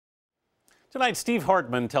Tonight, Steve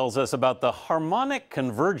Hartman tells us about the harmonic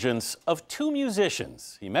convergence of two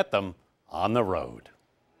musicians. He met them on the road.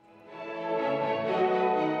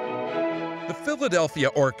 The Philadelphia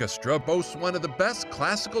Orchestra boasts one of the best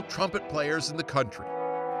classical trumpet players in the country.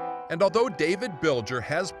 And although David Bilger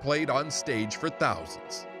has played on stage for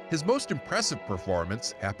thousands, his most impressive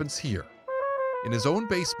performance happens here, in his own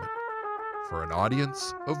basement, for an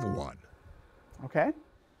audience of one. Okay.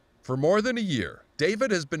 For more than a year,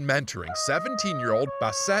 David has been mentoring 17-year-old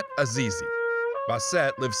Baset Azizi.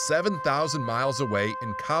 Baset lives 7,000 miles away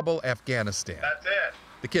in Kabul, Afghanistan. That's it.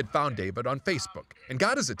 The kid found David on Facebook and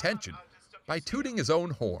got his attention by tooting his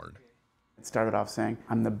own horn. It started off saying,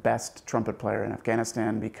 I'm the best trumpet player in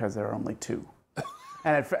Afghanistan because there are only two.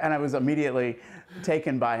 and I was immediately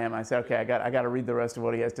taken by him. I said, okay, I got to read the rest of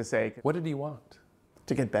what he has to say. What did he want?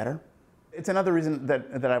 To get better. It's another reason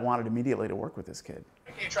that I wanted immediately to work with this kid.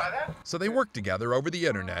 Can you try that? So they worked together over the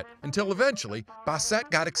internet until eventually Baset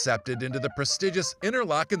got accepted into the prestigious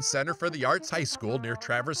Interlochen Center for the Arts High School near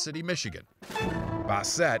Traverse City, Michigan.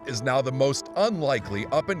 Baset is now the most unlikely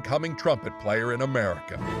up-and-coming trumpet player in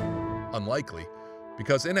America. Unlikely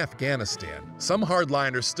because in Afghanistan, some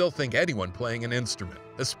hardliners still think anyone playing an instrument,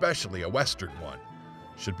 especially a Western one,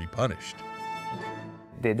 should be punished.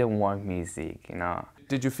 They don't want music, you know.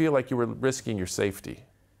 Did you feel like you were risking your safety?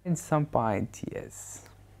 In some point, yes.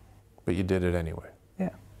 But you did it anyway. Yeah.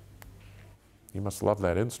 You must love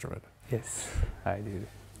that instrument. Yes, I do.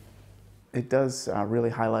 It does really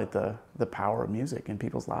highlight the power of music in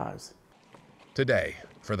people's lives. Today,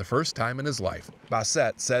 for the first time in his life,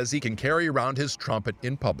 Baset says he can carry around his trumpet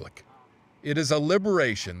in public. It is a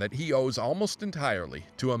liberation that he owes almost entirely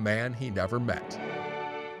to a man he never met.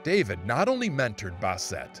 David not only mentored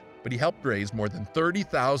Baset, but he helped raise more than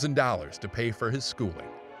 $30,000 to pay for his schooling.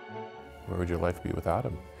 Where would your life be without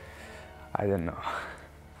him? I don't know.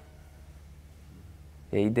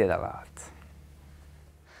 He did a lot.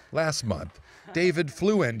 Last month, David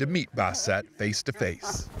flew in to meet Baset face to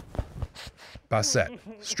face. Baset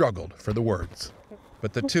struggled for the words,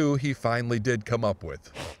 but the two he finally did come up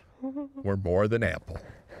with were more than ample.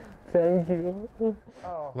 Thank you.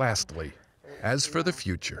 Lastly, as for the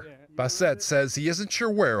future, Baset says he isn't sure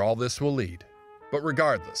where all this will lead. But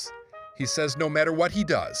regardless, he says no matter what he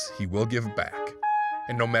does, he will give back.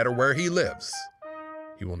 And no matter where he lives,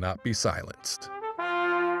 he will not be silenced.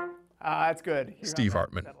 That's good. Steve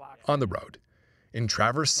Hartman, on the road, in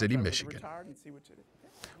Traverse City, Michigan.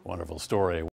 Wonderful story.